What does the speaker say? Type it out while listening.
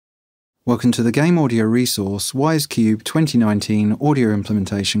Welcome to the Game Audio Resource WiseCube 2019 Audio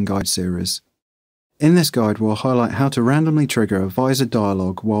Implementation Guide Series. In this guide we'll highlight how to randomly trigger a visor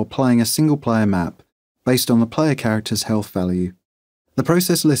dialog while playing a single-player map based on the player character's health value. The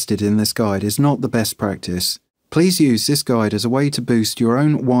process listed in this guide is not the best practice. Please use this guide as a way to boost your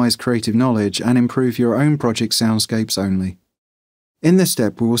own Wise creative knowledge and improve your own project soundscapes only. In this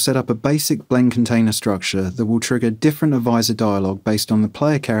step, we will set up a basic blend container structure that will trigger different visor dialog based on the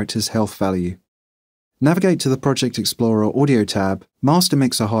player character's health value. Navigate to the Project Explorer Audio tab, Master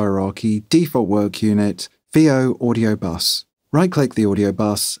Mixer Hierarchy, Default Work Unit, VO Audio Bus. Right-click the audio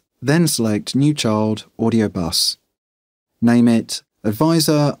bus, then select New Child Audio Bus. Name it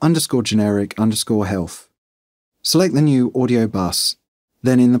advisor_generic_health. Select the new audio bus.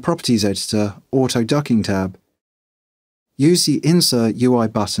 Then in the Properties Editor, Auto Ducking tab, use the Insert UI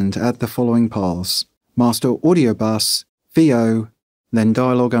button to add the following paths: Master Audio Bus, VO, then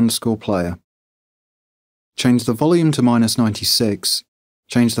Dialog_player. Change the volume to -96,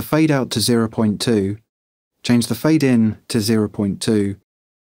 change the fade out to 0.2, change the fade in to 0.2,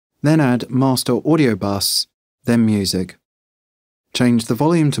 then add Master Audio Bus, then Music. Change the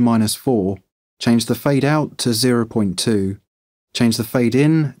volume to -4, change the fade out to 0.2, change the fade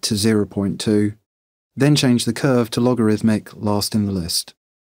in to 0.2, then change the curve to logarithmic last in the list.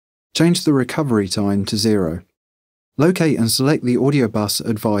 Change the recovery time to 0. Locate and select the audio bus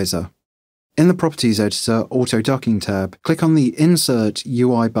advisor. In the Properties Editor Auto Ducking tab, click on the Insert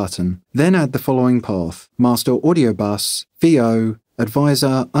UI button, then add the following path: Master Audio Bus, VO,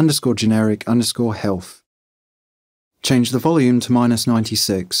 advisor_generic_health. Change the volume to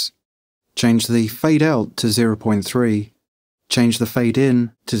 -96. Change the fade out to 0.3, change the fade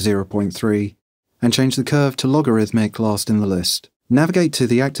in to 0.3, and change the curve to logarithmic last in the list. Navigate to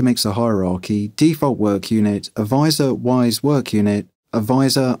the Actor Mixer Hierarchy, Default Work Unit, Advisor Wise Work Unit,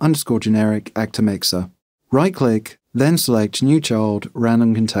 Advisor_generic Actor Mixer. Right-click, then select New Child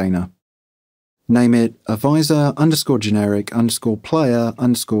Random Container. Name it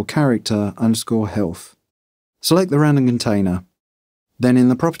advisor_generic_player_character_health. Select the random container. Then in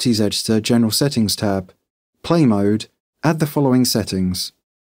the Properties Editor General Settings tab, Play Mode, add the following settings.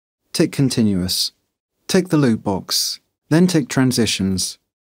 Tick Continuous. Tick the loop box, then tick Transitions.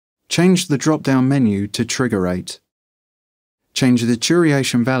 Change the drop-down menu to Trigger Rate. Change the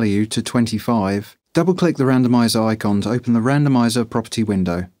duration value to 25. Double-click the randomizer icon to open the randomizer property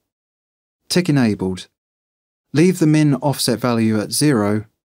window. Tick Enabled. Leave the min offset value at 0,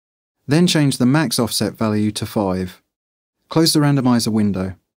 then change the max offset value to 5. Close the randomizer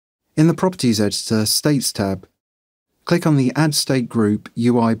window. In the Properties Editor States tab, click on the Add State Group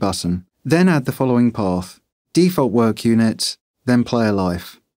UI button, then add the following path: Default Work Unit, then Player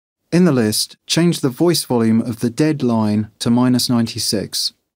Life. In the list, change the voice volume of the dead line to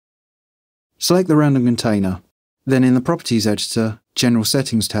 -96. Select the random container. Then in the Properties Editor, General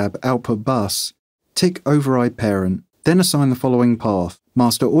Settings tab, Output Bus, tick Override Parent, then assign the following path: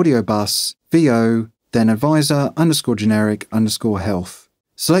 Master Audio Bus, VO, then advisor_generic_health.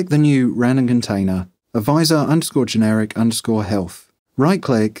 Select the new random container, advisor_generic_health.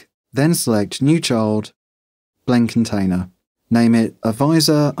 Right-click, then select New Child, Blend Container. Name it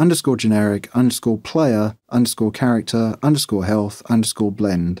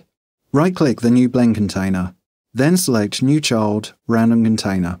advisor_generic_player_character_health_blend. Right-click the new blend container, then select New Child, Random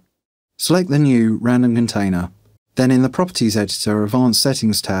Container. Select the new random container. Then in the Properties Editor Advanced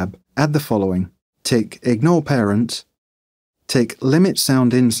Settings tab, add the following: tick Ignore Parent, tick Limit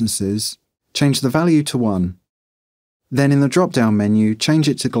Sound Instances, change the value to 1. Then in the drop-down menu, change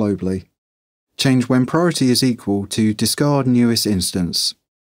it to Globally. Change When Priority is Equal to Discard Newest Instance.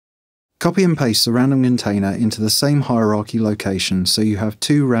 Copy and paste the random container into the same hierarchy location so you have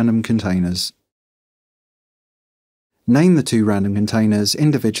 2 random containers. Name the 2 random containers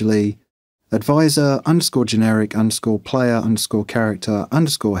individually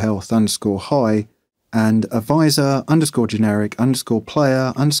advisor_generic_player_character_health_high and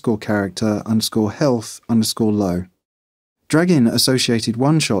advisor_generic_player_character_health_low. Drag in associated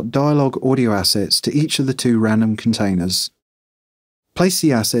one-shot dialogue audio assets to each of the 2 random containers. Place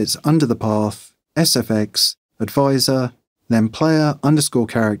the assets under the path SFX Advisor, then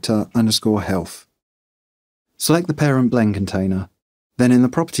player_character_health. Select the parent blend container. Then in the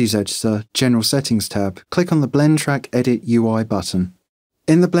Properties Editor General Settings tab, click on the Blend Track Edit UI button.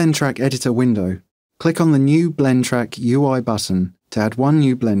 In the Blend Track Editor window, click on the new Blend Track UI button to add one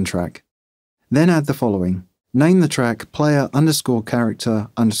new blend track. Then add the following: name the track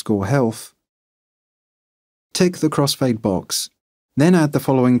player_character_health. Tick the crossfade box. Then add the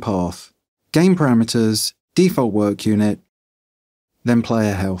following path: Game Parameters, Default Work Unit, then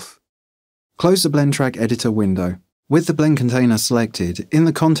Player Health. Close the Blend Track Editor window. With the blend container selected, in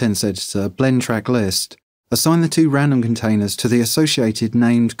the Contents Editor Blend Track list, assign the two random containers to the associated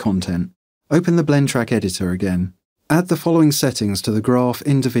named content. Open the Blend Track Editor again. Add the following settings to the graph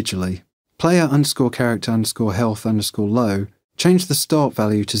individually. Player_character_health_low, change the start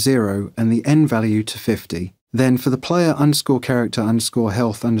value to 0 and the end value to 50. Then for the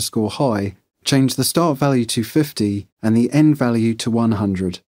player_character_health_high, change the start value to 50 and the end value to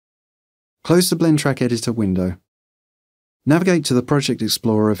 100. Close the Blend Track Editor window. Navigate to the Project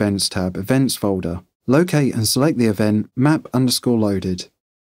Explorer Events tab, Events folder. Locate and select the event map_loaded.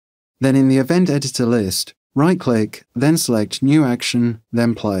 Then in the Event Editor list, right-click, then select New Action,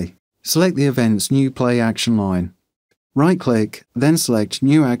 then Play. Select the event's New Play action line. Right-click, then select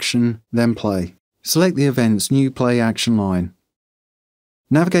New Action, then Play. Select the event's New Play action line.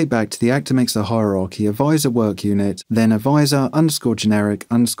 Navigate back to the Actor hierarchy Advisor work unit, then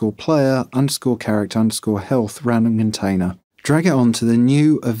Advisor_generic_player_character_health random container. Drag it onto the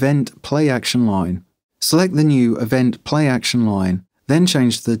new Event Play action line. Select the new Event Play action line, then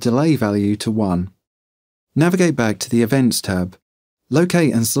change the delay value to 1. Navigate back to the Events tab.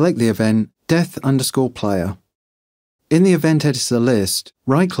 Locate and select the event Death_player. In the Event Editor list,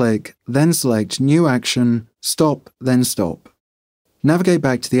 right-click, then select New Action, Stop, then Stop. Navigate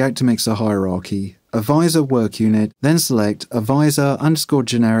back to the Actor hierarchy, Advisor work unit, then select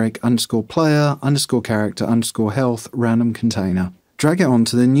Advisor_generic_player_character_health random container. Drag it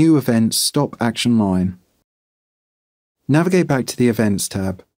onto the new event Stop action line. Navigate back to the Events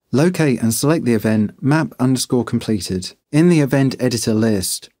tab. Locate and select the event Map_completed. In the Event Editor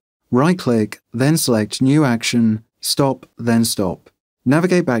list, right-click, then select New Action, Stop, then Stop.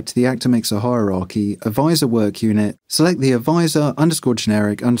 Navigate back to the Actor hierarchy, Advisor work unit, select the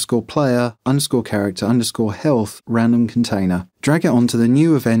Advisor_generic_player_character_health random container. Drag it onto the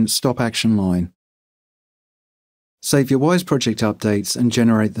new event Stop action line. Save your Wwise project updates and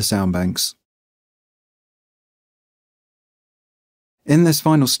generate the sound banks. In this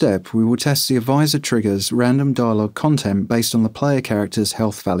final step, we will test the Advisor triggers random dialogue content based on the player character's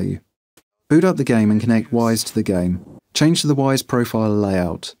health value. Boot up the game and connect Wwise to the game. Change the Wwise profile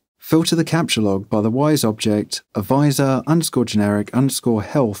layout. Filter the capture log by the Wwise object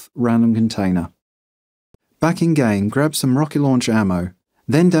Advisor_generic_health random container. Back in game, grab some rocket launch ammo,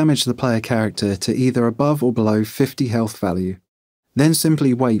 then damage the player character to either above or below 50 health value. Then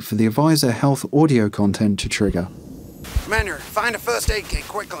simply wait for the Advisor health audio content to trigger. Commander, find a first aid kit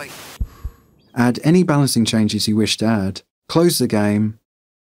quickly. Add any balancing changes you wish to add. Close the game.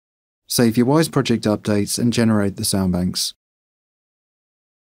 Save your Wwise project updates and generate the sound banks.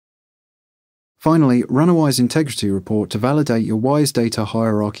 Finally, run a Wwise integrity report to validate your Wwise data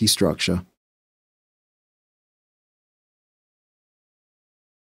hierarchy structure.